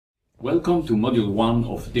Welcome to Module 1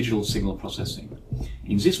 of Digital Signal Processing.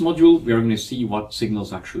 In this module, we are going to see what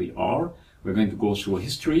signals actually are. We're going to go through a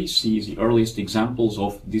history, see the earliest examples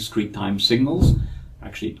of discrete time signals.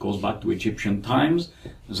 Actually, it goes back to Egyptian times.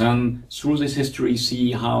 Then, through this history,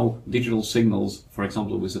 see how digital signals, for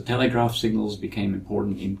example, with the telegraph signals, became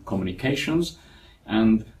important in communications.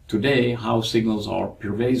 And today, how signals are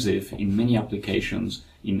pervasive in many applications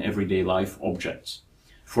in everyday life objects.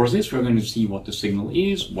 For this, we're going to see what the signal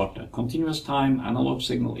is, what a continuous time analog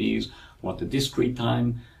signal is, what the discrete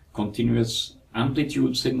time continuous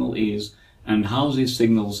amplitude signal is, and how these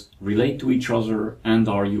signals relate to each other and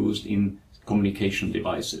are used in communication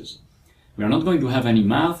devices. We are not going to have any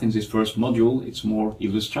math in this first module. It's more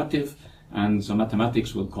illustrative, and the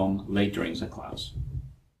mathematics will come later in the class.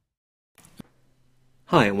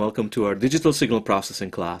 Hi, and welcome to our Digital Signal Processing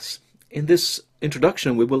class. In this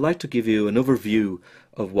introduction, we would like to give you an overview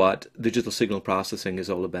of what digital signal processing is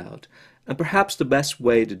all about. And perhaps the best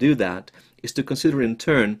way to do that is to consider in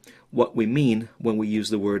turn what we mean when we use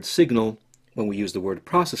the word signal, when we use the word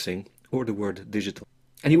processing, or the word digital.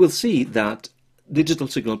 And you will see that digital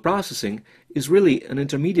signal processing is really an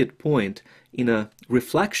intermediate point in a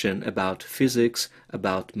reflection about physics,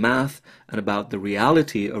 about math, and about the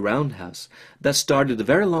reality around us that started a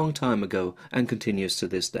very long time ago and continues to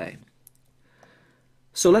this day.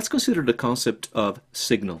 So let's consider the concept of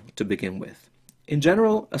signal to begin with. In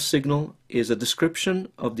general, a signal is a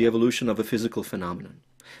description of the evolution of a physical phenomenon.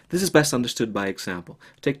 This is best understood by example.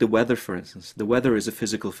 Take the weather, for instance. The weather is a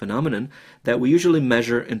physical phenomenon that we usually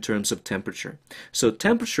measure in terms of temperature. So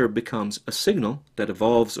temperature becomes a signal that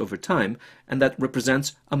evolves over time and that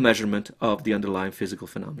represents a measurement of the underlying physical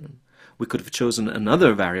phenomenon. We could have chosen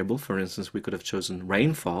another variable, for instance, we could have chosen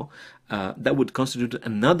rainfall, that would constitute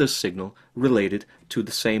another signal related to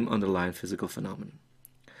the same underlying physical phenomenon.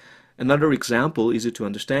 Another example, easy to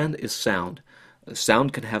understand, is sound.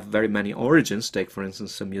 Sound can have very many origins. Take, for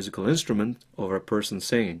instance, a musical instrument or a person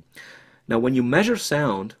singing. Now, when you measure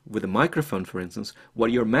sound with a microphone, for instance,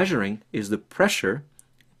 what you're measuring is the pressure,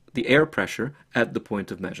 the air pressure, at the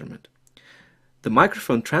point of measurement. The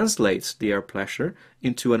microphone translates the air pressure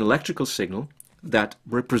into an electrical signal that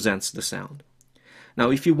represents the sound. Now,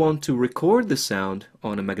 if you want to record the sound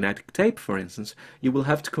on a magnetic tape, for instance, you will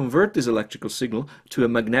have to convert this electrical signal to a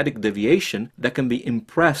magnetic deviation that can be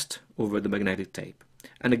impressed over the magnetic tape.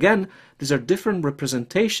 And again, these are different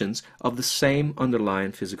representations of the same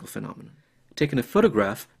underlying physical phenomenon. Taking a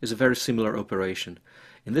photograph is a very similar operation.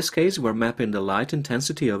 In this case, we're mapping the light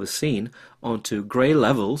intensity of a scene onto gray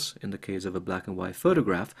levels, in the case of a black and white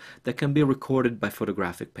photograph, that can be recorded by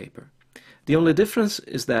photographic paper. The only difference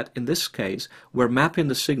is that in this case, we're mapping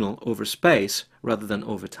the signal over space rather than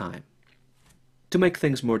over time. To make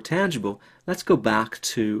things more tangible, let's go back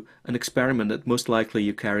to an experiment that most likely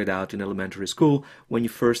you carried out in elementary school when you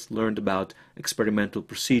first learned about experimental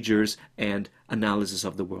procedures and analysis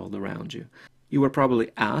of the world around you. You were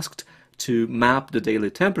probably asked to map the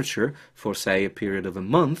daily temperature for, say, a period of a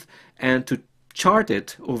month and to chart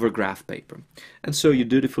it over graph paper. And so you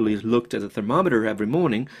dutifully looked at the thermometer every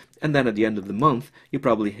morning, and then at the end of the month you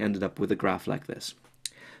probably ended up with a graph like this.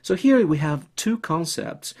 So here we have two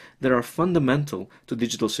concepts that are fundamental to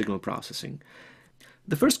digital signal processing.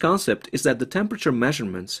 The first concept is that the temperature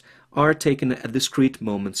measurements are taken at discrete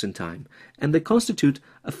moments in time, and they constitute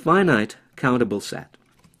a finite countable set.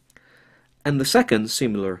 And the second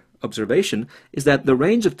similar observation is that the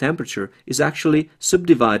range of temperature is actually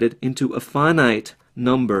subdivided into a finite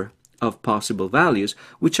number of possible values,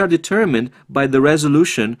 which are determined by the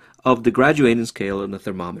resolution of the graduating scale on the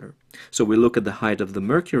thermometer. So we look at the height of the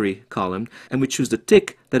mercury column and we choose the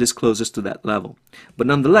tick that is closest to that level. But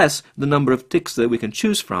nonetheless, the number of ticks that we can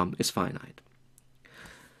choose from is finite.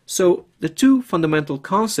 So the two fundamental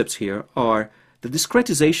concepts here are the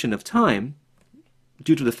discretization of time,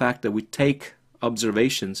 due to the fact that we take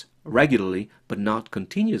observations regularly but not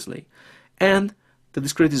continuously, and the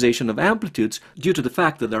discretization of amplitudes due to the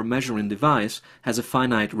fact that our measuring device has a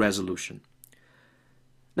finite resolution.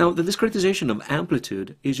 Now, the discretization of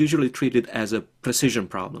amplitude is usually treated as a precision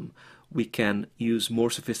problem. We can use more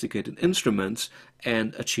sophisticated instruments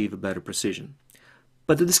and achieve a better precision.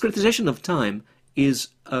 But the discretization of time is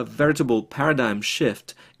a veritable paradigm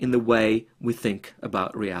shift in the way we think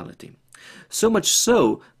about reality. So much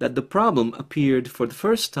so that the problem appeared for the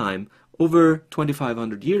first time over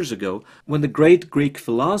 2,500 years ago when the great Greek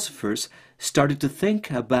philosophers started to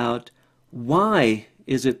think about why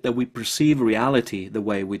is it that we perceive reality the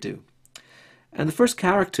way we do. And the first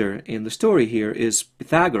character in the story here is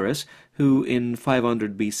Pythagoras, who in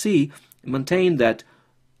 500 BC maintained that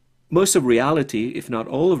Most of reality, if not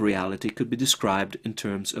all of reality, could be described in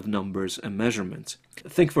terms of numbers and measurements.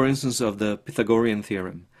 Think, for instance, of the Pythagorean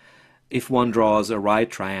theorem. If one draws a right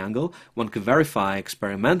triangle, one can verify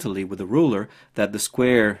experimentally with a ruler that the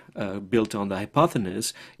square built on the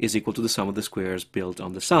hypotenuse is equal to the sum of the squares built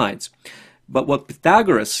on the sides. But what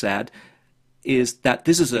Pythagoras said is that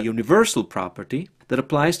this is a universal property that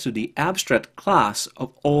applies to the abstract class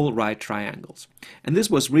of all right triangles. And this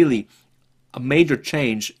was really a major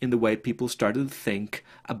change in the way people started to think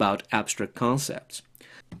about abstract concepts.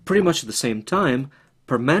 Pretty much at the same time,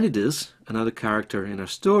 Parmenides, another character in our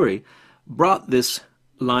story, brought this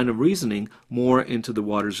line of reasoning more into the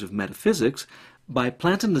waters of metaphysics by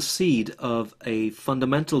planting the seed of a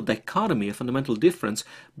fundamental dichotomy, a fundamental difference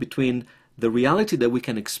between the reality that we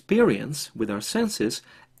can experience with our senses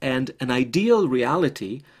and an ideal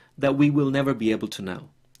reality that we will never be able to know.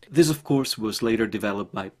 This, of course, was later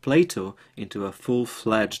developed by Plato into a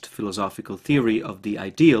full-fledged philosophical theory of the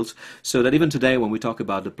ideals, so that even today when we talk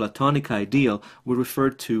about the Platonic ideal, we refer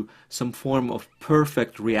to some form of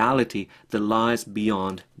perfect reality that lies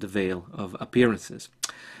beyond the veil of appearances.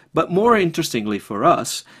 But more interestingly for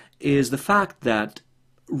us is the fact that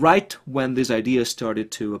right when this idea started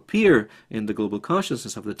to appear in the global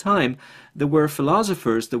consciousness of the time, there were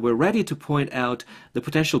philosophers that were ready to point out the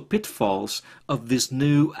potential pitfalls of these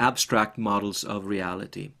new abstract models of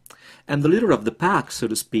reality. And the leader of the pack, so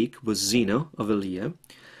to speak, was Zeno of Elea,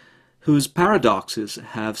 whose paradoxes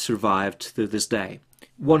have survived to this day.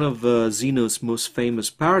 One of Zeno's most famous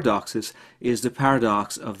paradoxes is the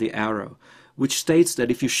paradox of the arrow, which states that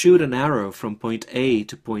if you shoot an arrow from point A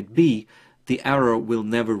to point B, the arrow will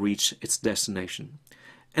never reach its destination.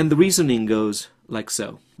 And the reasoning goes like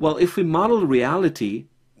so. Well, if we model reality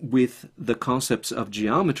with the concepts of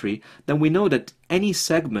geometry, then we know that any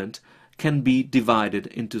segment can be divided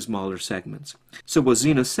into smaller segments. So what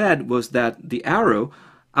Zeno said was that the arrow,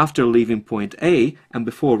 after leaving point A and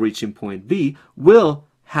before reaching point B, will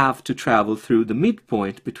have to travel through the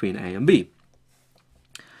midpoint between A and B.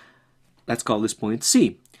 Let's call this point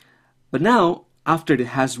C. But now, after it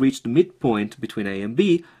has reached the midpoint between A and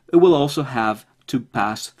B, it will also have to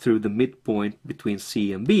pass through the midpoint between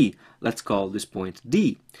C and B. Let's call this point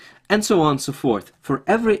D. And so on and so forth. For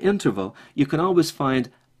every interval, you can always find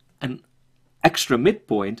an extra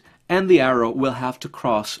midpoint, and the arrow will have to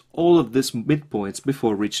cross all of these midpoints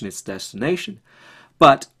before reaching its destination.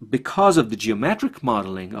 But because of the geometric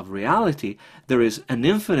modeling of reality, there is an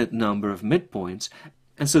infinite number of midpoints.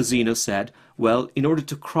 And so Zeno said, well, in order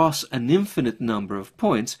to cross an infinite number of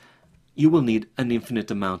points, you will need an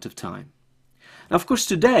infinite amount of time. Now, of course,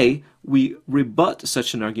 today we rebut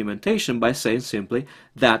such an argumentation by saying simply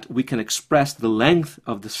that we can express the length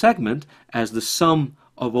of the segment as the sum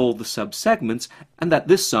of all the subsegments, and that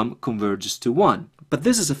this sum converges to 1. But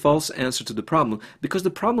this is a false answer to the problem, because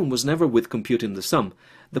the problem was never with computing the sum.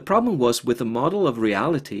 The problem was with a model of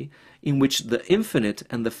reality in which the infinite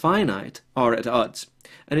and the finite are at odds.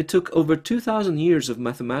 And it took over 2,000 years of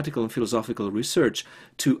mathematical and philosophical research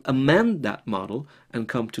to amend that model and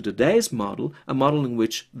come to today's model, a model in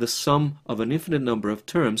which the sum of an infinite number of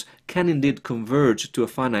terms can indeed converge to a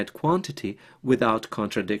finite quantity without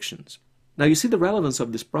contradictions. Now you see the relevance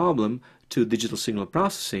of this problem to digital signal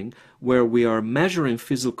processing, where we are measuring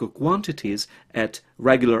physical quantities at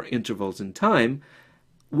regular intervals in time,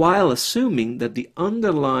 while assuming that the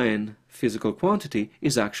underlying physical quantity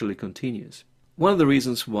is actually continuous. One of the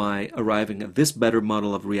reasons why arriving at this better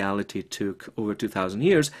model of reality took over 2,000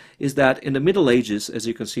 years is that in the Middle Ages, as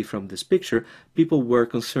you can see from this picture, people were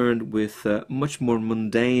concerned with much more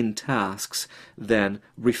mundane tasks than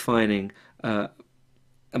refining a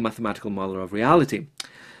mathematical model of reality.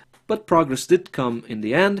 But progress did come in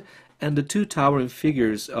the end, and the two towering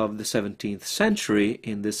figures of the 17th century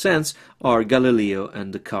in this sense are Galileo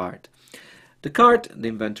and Descartes. Descartes, the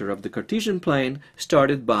inventor of the Cartesian plane,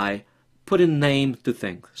 started by putting name to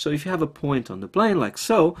things. So if you have a point on the plane like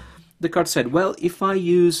so, Descartes said, well, if I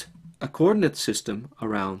use a coordinate system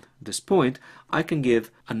around this point, I can give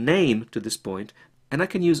a name to this point, and I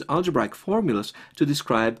can use algebraic formulas to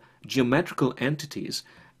describe geometrical entities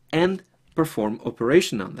and perform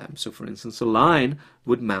operation on them. So for instance, a line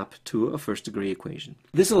would map to a first-degree equation.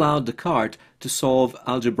 This allowed Descartes to solve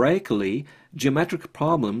algebraically geometric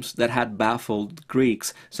problems that had baffled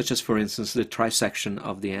Greeks, such as for instance the trisection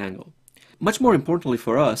of the angle. Much more importantly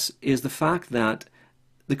for us is the fact that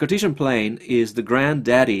the Cartesian plane is the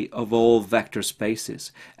granddaddy of all vector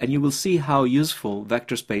spaces, and you will see how useful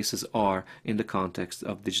vector spaces are in the context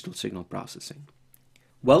of digital signal processing.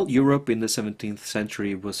 Well, Europe in the 17th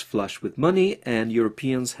century was flush with money, and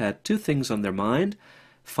Europeans had two things on their mind: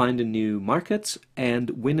 finding new markets and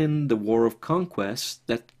winning the war of conquest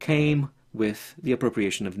that came with the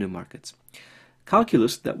appropriation of new markets.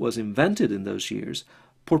 Calculus, that was invented in those years,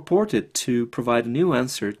 purported to provide a new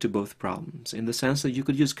answer to both problems, in the sense that you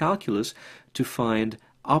could use calculus to find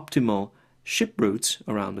optimal ship routes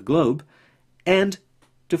around the globe and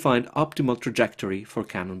to find optimal trajectory for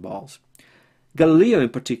cannonballs. Galileo in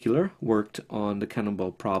particular worked on the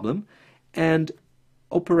cannonball problem and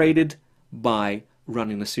operated by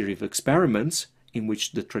running a series of experiments in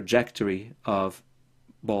which the trajectory of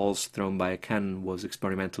balls thrown by a cannon was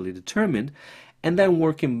experimentally determined, and then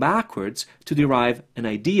working backwards to derive an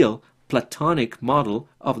ideal Platonic model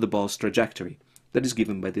of the ball's trajectory that is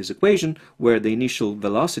given by this equation, where the initial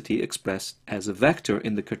velocity expressed as a vector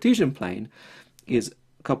in the Cartesian plane is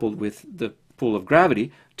coupled with the pull of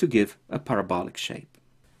gravity to give a parabolic shape.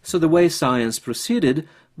 So the way science proceeded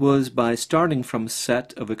was by starting from a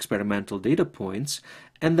set of experimental data points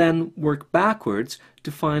and then work backwards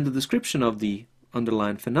to find the description of the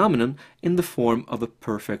underlying phenomenon in the form of a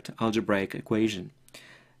perfect algebraic equation.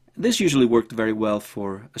 This usually worked very well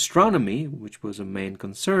for astronomy, which was a main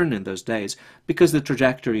concern in those days, because the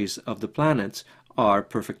trajectories of the planets are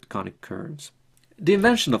perfect conic curves. The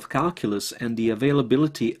invention of calculus and the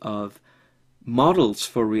availability of models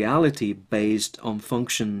for reality based on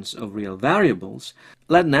functions of real variables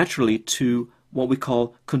led naturally to what we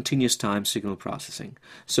call continuous time signal processing.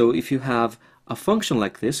 So if you have a function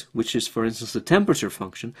like this, which is for instance the temperature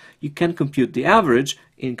function, you can compute the average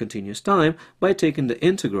in continuous time by taking the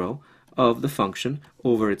integral of the function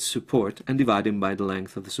over its support and dividing by the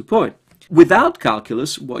length of the support. Without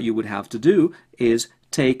calculus, what you would have to do is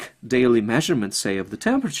take daily measurements, say, of the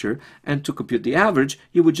temperature, and to compute the average,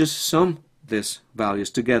 you would just sum these values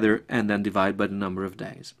together and then divide by the number of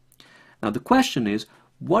days. Now the question is,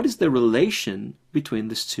 what is the relation between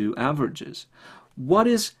these two averages? What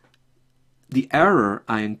is the error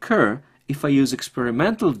I incur if I use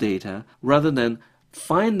experimental data rather than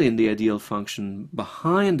finding the ideal function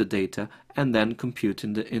behind the data and then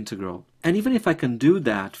computing the integral? And even if I can do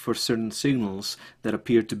that for certain signals that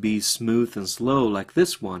appear to be smooth and slow like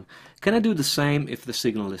this one, can I do the same if the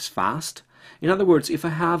signal is fast? In other words, if I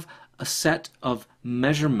have a set of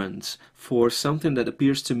measurements for something that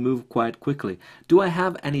appears to move quite quickly, do I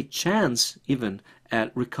have any chance even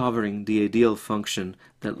at recovering the ideal function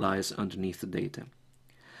that lies underneath the data?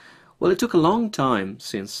 Well, it took a long time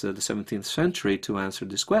since the 17th century to answer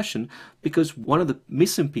this question, because one of the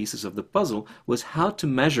missing pieces of the puzzle was how to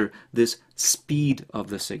measure this speed of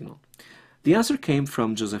the signal. The answer came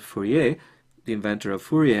from Joseph Fourier, the inventor of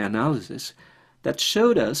Fourier analysis, that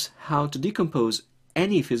showed us how to decompose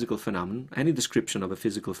any physical phenomenon, any description of a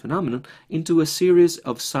physical phenomenon, into a series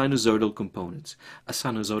of sinusoidal components. A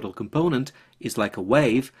sinusoidal component is like a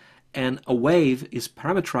wave, and a wave is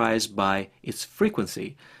parameterized by its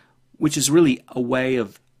frequency, which is really a way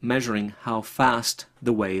of measuring how fast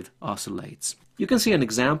the wave oscillates. You can see an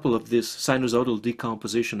example of this sinusoidal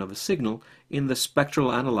decomposition of a signal in the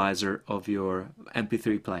spectral analyzer of your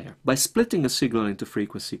MP3 player. By splitting a signal into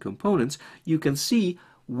frequency components, you can see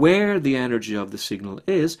where the energy of the signal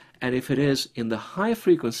is, and if it is in the high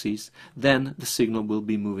frequencies, then the signal will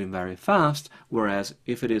be moving very fast, whereas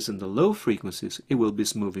if it is in the low frequencies, it will be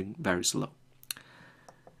moving very slow.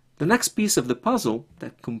 The next piece of the puzzle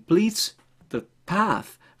that completes the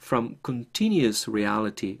path from continuous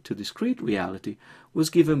reality to discrete reality was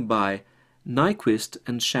given by Nyquist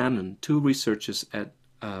and Shannon, two researchers at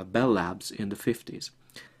Bell Labs in the 50s.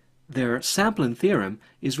 Their sampling theorem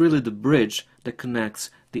is really the bridge that connects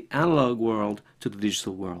the analog world to the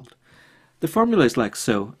digital world. The formula is like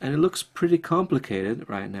so, and it looks pretty complicated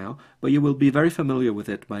right now, but you will be very familiar with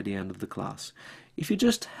it by the end of the class. If you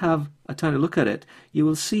just have a tiny look at it, you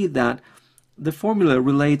will see that the formula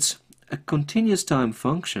relates a continuous time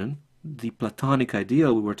function, the Platonic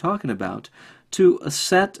ideal we were talking about, to a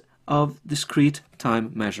set of discrete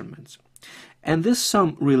time measurements. And this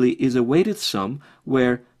sum really is a weighted sum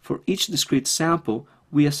where for each discrete sample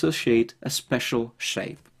we associate a special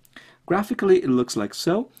shape. Graphically it looks like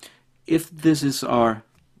so. If this is our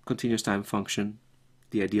continuous time function,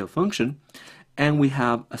 the ideal function, and we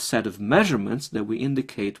have a set of measurements that we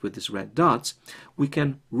indicate with these red dots, we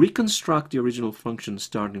can reconstruct the original function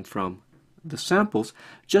starting from the samples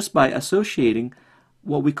just by associating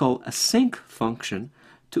what we call a sinc function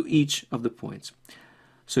to each of the points.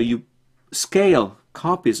 So you scale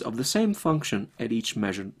copies of the same function at each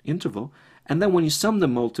measured interval, and then when you sum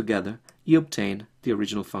them all together, you obtain the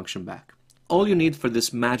original function back. All you need for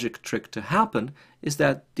this magic trick to happen is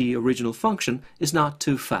that the original function is not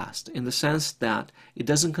too fast, in the sense that it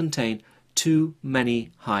doesn't contain too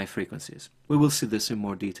many high frequencies. We will see this in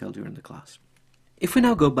more detail during the class. If we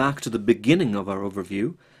now go back to the beginning of our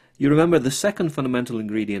overview, you remember the second fundamental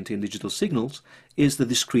ingredient in digital signals is the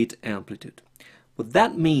discrete amplitude. What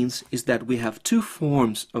that means is that we have two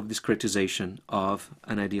forms of discretization of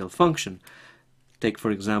an ideal function. Take,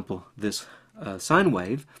 for example, this sine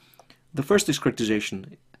wave. The first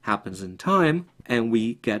discretization happens in time, and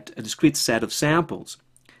we get a discrete set of samples.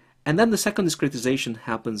 And then the second discretization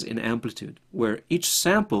happens in amplitude, where each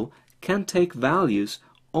sample can take values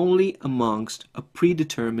only amongst a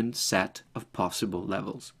predetermined set of possible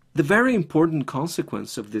levels. The very important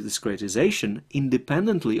consequence of the discretization,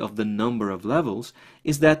 independently of the number of levels,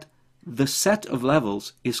 is that the set of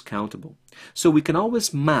levels is countable. So we can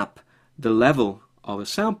always map the level of a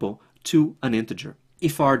sample to an integer.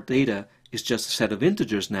 If our data is just a set of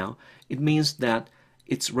integers now, it means that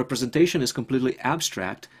its representation is completely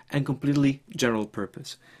abstract and completely general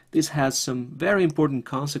purpose. This has some very important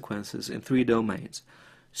consequences in three domains.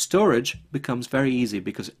 Storage becomes very easy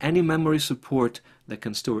because any memory support that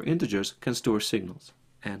can store integers can store signals,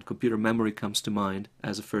 and computer memory comes to mind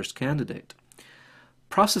as a first candidate.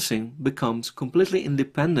 Processing becomes completely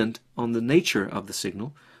independent on the nature of the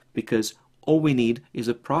signal because all we need is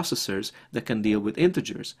a processors that can deal with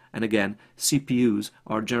integers, and again, CPUs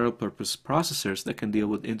are general purpose processors that can deal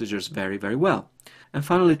with integers very, very well. And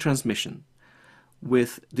finally, transmission.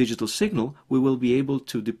 With digital signal, we will be able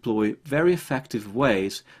to deploy very effective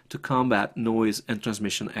ways to combat noise and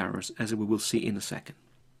transmission errors, as we will see in a second.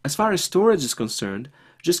 As far as storage is concerned,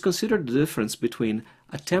 just consider the difference between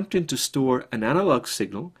attempting to store an analog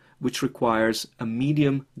signal, which requires a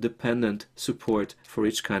medium-dependent support for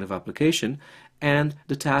each kind of application, and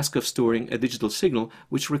the task of storing a digital signal,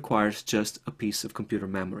 which requires just a piece of computer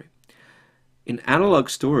memory. In analog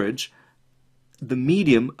storage, the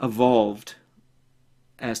medium evolved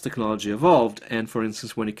as technology evolved, and for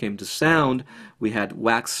instance when it came to sound, we had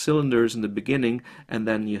wax cylinders in the beginning, and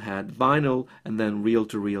then you had vinyl, and then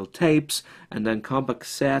reel-to-reel tapes, and then compact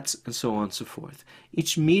cassettes, and so on and so forth.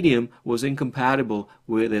 Each medium was incompatible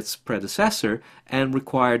with its predecessor and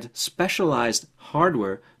required specialized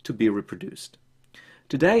hardware to be reproduced.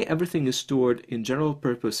 Today everything is stored in general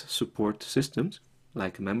purpose support systems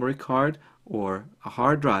like a memory card or a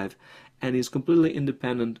hard drive, and is completely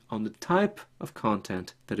independent on the type of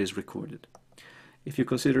content that is recorded. If you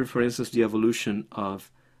consider, for instance, the evolution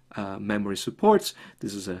of memory supports,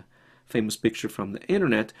 this is a famous picture from the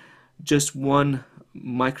internet, just one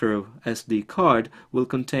micro SD card will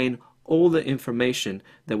contain all the information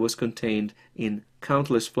that was contained in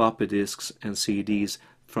countless floppy disks and CDs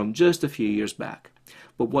from just a few years back.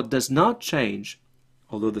 But what does not change,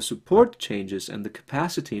 although the support changes and the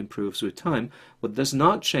capacity improves with time, what does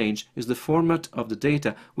not change is the format of the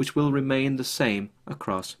data, which will remain the same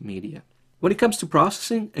across media. When it comes to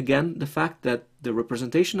processing, again, the fact that the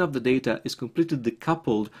representation of the data is completely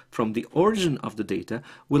decoupled from the origin of the data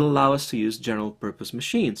will allow us to use general purpose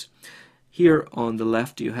machines. Here on the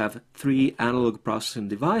left you have three analog processing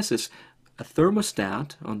devices, a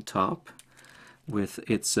thermostat on top with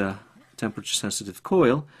its temperature sensitive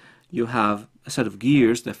coil. You have a set of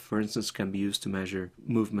gears that, for instance, can be used to measure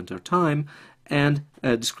movement or time, and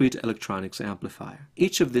a discrete electronics amplifier.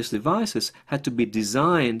 Each of these devices had to be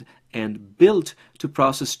designed and built to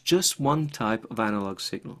process just one type of analog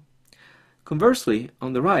signal. Conversely,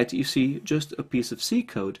 on the right you see just a piece of C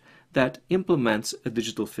code that implements a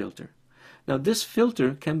digital filter. Now this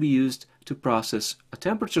filter can be used to process a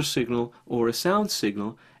temperature signal or a sound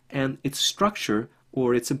signal, and its structure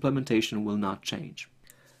or its implementation will not change.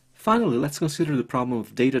 Finally, let's consider the problem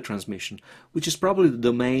of data transmission, which is probably the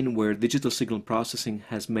domain where digital signal processing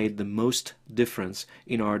has made the most difference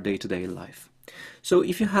in our day-to-day life. So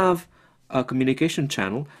if you have a communication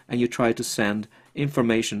channel and you try to send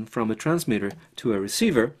information from a transmitter to a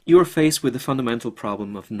receiver, you are faced with the fundamental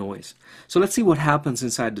problem of noise. So let's see what happens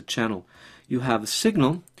inside the channel. You have a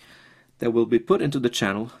signal that will be put into the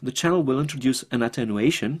channel. The channel will introduce an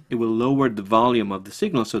attenuation. It will lower the volume of the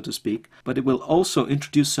signal, so to speak, but it will also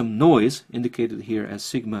introduce some noise, indicated here as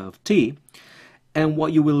sigma of t, and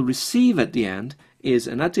what you will receive at the end is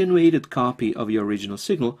an attenuated copy of your original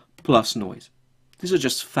signal plus noise. These are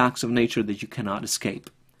just facts of nature that you cannot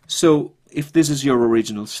escape. So if this is your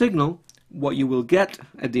original signal, what you will get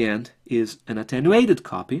at the end is an attenuated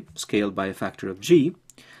copy, scaled by a factor of g,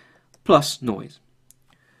 plus noise.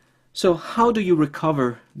 So how do you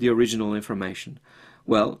recover the original information?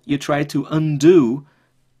 Well, you try to undo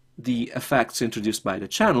the effects introduced by the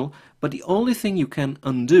channel, but the only thing you can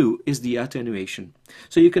undo is the attenuation.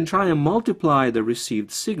 So you can try and multiply the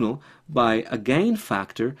received signal by a gain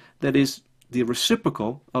factor that is the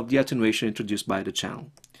reciprocal of the attenuation introduced by the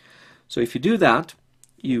channel. So if you do that,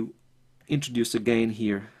 you introduce a gain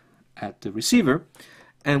here at the receiver,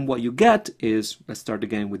 and what you get is, let's start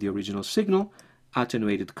again with the original signal,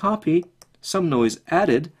 attenuated copy, some noise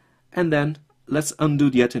added, and then let's undo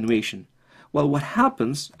the attenuation. Well, what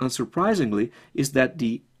happens, unsurprisingly, is that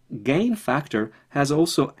the gain factor has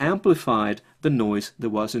also amplified the noise that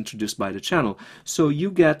was introduced by the channel. So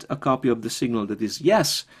you get a copy of the signal that is,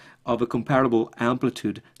 yes, of a comparable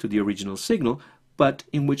amplitude to the original signal, but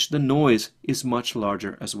in which the noise is much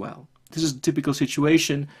larger as well. This is the typical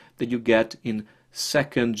situation that you get in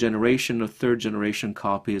second generation or third generation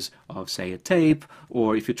copies of, say, a tape,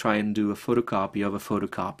 or if you try and do a photocopy of a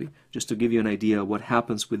photocopy, just to give you an idea of what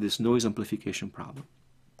happens with this noise amplification problem.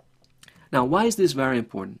 Now, why is this very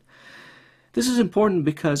important? This is important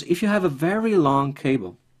because if you have a very long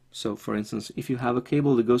cable, so for instance, if you have a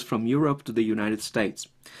cable that goes from Europe to the United States,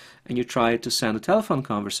 and you try to send a telephone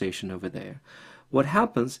conversation over there, what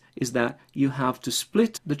happens is that you have to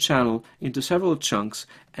split the channel into several chunks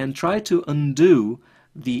and try to undo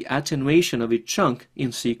the attenuation of each chunk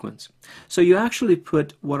in sequence. So you actually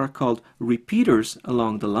put what are called repeaters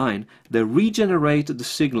along the line that regenerate the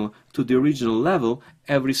signal to the original level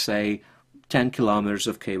every, say, 10 kilometers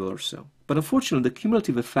of cable or so. But unfortunately, the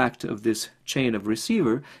cumulative effect of this chain of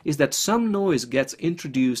receiver is that some noise gets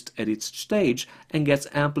introduced at each stage and gets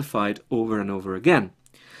amplified over and over again.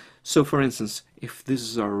 So for instance, if this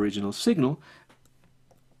is our original signal,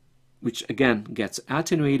 which again gets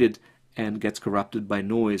attenuated and gets corrupted by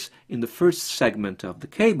noise in the first segment of the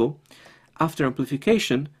cable, after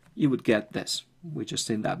amplification you would get this. We just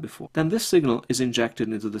seen that before. Then this signal is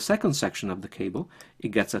injected into the second section of the cable, it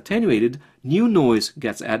gets attenuated, new noise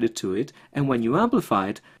gets added to it, and when you amplify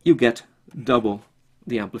it, you get double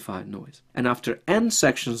the amplified noise. And after n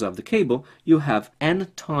sections of the cable, you have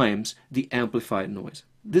n times the amplified noise.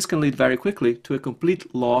 This can lead very quickly to a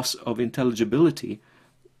complete loss of intelligibility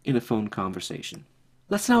in a phone conversation.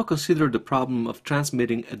 Let's now consider the problem of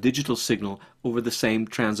transmitting a digital signal over the same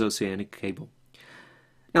transoceanic cable.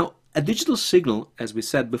 Now, a digital signal, as we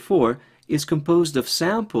said before, is composed of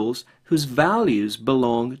samples whose values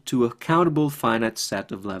belong to a countable finite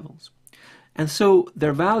set of levels. And so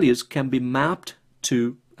their values can be mapped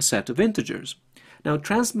to a set of integers. Now,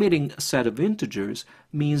 transmitting a set of integers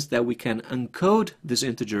means that we can encode these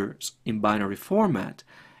integers in binary format,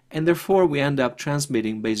 and therefore we end up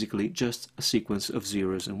transmitting basically just a sequence of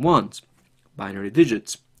zeros and ones, binary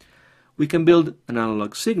digits. We can build an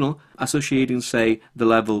analog signal associating, say, the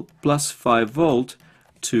level plus 5 volt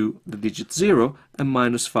to the digit 0 and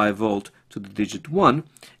minus 5 volt to the digit 1,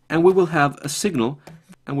 and we will have a signal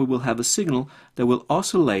that will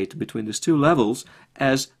oscillate between these two levels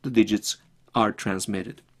as the digits are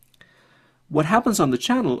transmitted. What happens on the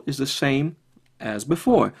channel is the same as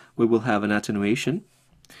before. We will have an attenuation,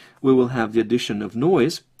 we will have the addition of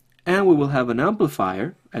noise, and we will have an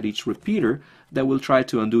amplifier at each repeater that will try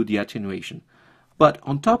to undo the attenuation. But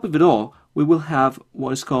on top of it all, we will have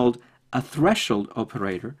what is called a threshold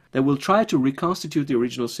operator that will try to reconstitute the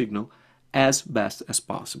original signal as best as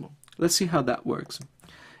possible. Let's see how that works.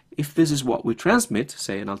 If this is what we transmit,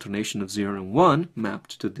 say an alternation of 0 and 1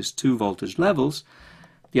 mapped to these two voltage levels,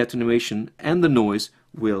 the attenuation and the noise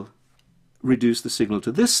will reduce the signal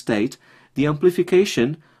to this state. The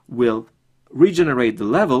amplification will regenerate the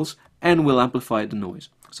levels and will amplify the noise.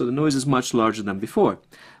 So the noise is much larger than before.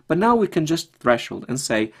 But now we can just threshold and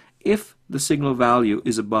say if the signal value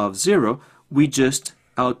is above 0, we just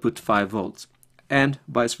output 5 volts. And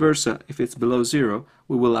vice versa, if it's below 0,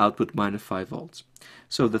 we will output minus 5 volts.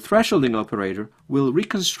 So the thresholding operator will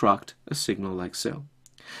reconstruct a signal like so.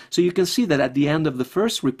 So you can see that at the end of the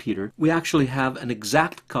first repeater, we actually have an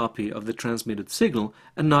exact copy of the transmitted signal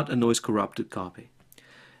and not a noise-corrupted copy.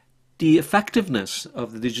 The effectiveness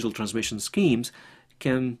of the digital transmission schemes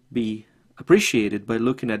can be appreciated by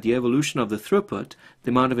looking at the evolution of the throughput, the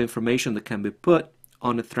amount of information that can be put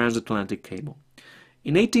on a transatlantic cable.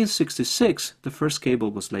 In 1866, the first cable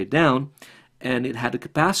was laid down, and it had a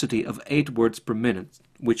capacity of 8 words per minute,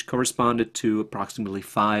 which corresponded to approximately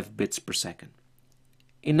 5 bits per second.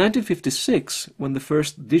 In 1956, when the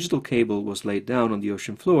first digital cable was laid down on the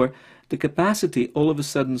ocean floor, the capacity all of a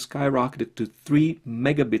sudden skyrocketed to 3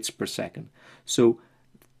 megabits per second, so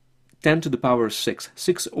 10 to the power of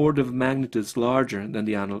 6 orders of magnitudes larger than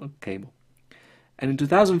the analog cable. And in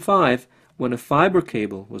 2005, when a fiber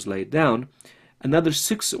cable was laid down, another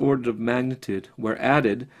 6 orders of magnitude were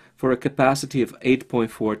added for a capacity of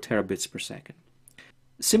 8.4 terabits per second.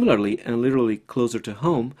 Similarly, and literally closer to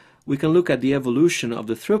home, we can look at the evolution of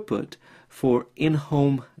the throughput for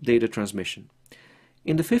in-home data transmission.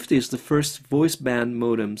 In the 50s, the first voice band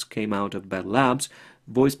modems came out of Bell Labs.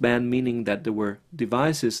 Voice band meaning that there were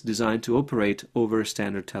devices designed to operate over a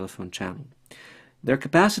standard telephone channel. Their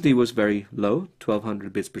capacity was very low,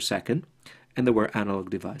 1200 bits per second, and they were analog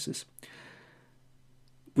devices.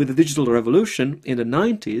 With the digital revolution in the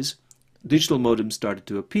 90s, digital modems started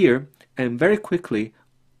to appear and very quickly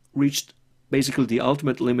reached basically the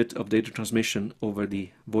ultimate limit of data transmission over the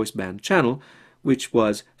voice band channel, which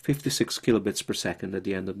was 56 kilobits per second at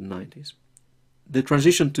the end of the 90s. The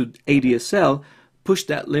transition to ADSL pushed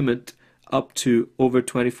that limit up to over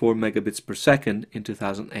 24 megabits per second in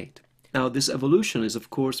 2008. Now, this evolution is of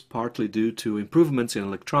course partly due to improvements in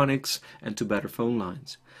electronics and to better phone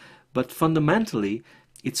lines. But fundamentally,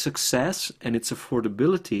 its success and its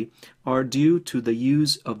affordability are due to the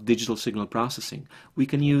use of digital signal processing. We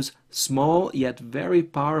can use small yet very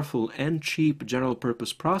powerful and cheap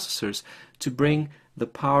general-purpose processors to bring the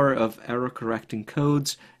power of error-correcting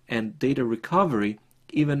codes and data recovery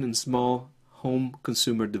even in small home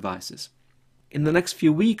consumer devices. In the next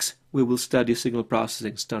few weeks, we will study signal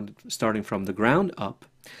processing starting from the ground up,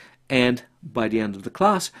 and by the end of the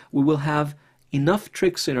class, we will have enough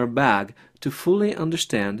tricks in our bag to fully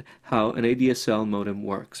understand how an ADSL modem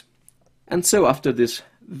works. And so after this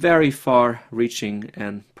very far-reaching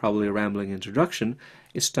and probably rambling introduction,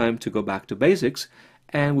 it's time to go back to basics,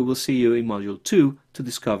 and we will see you in Module 2 to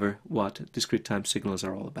discover what discrete time signals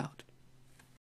are all about.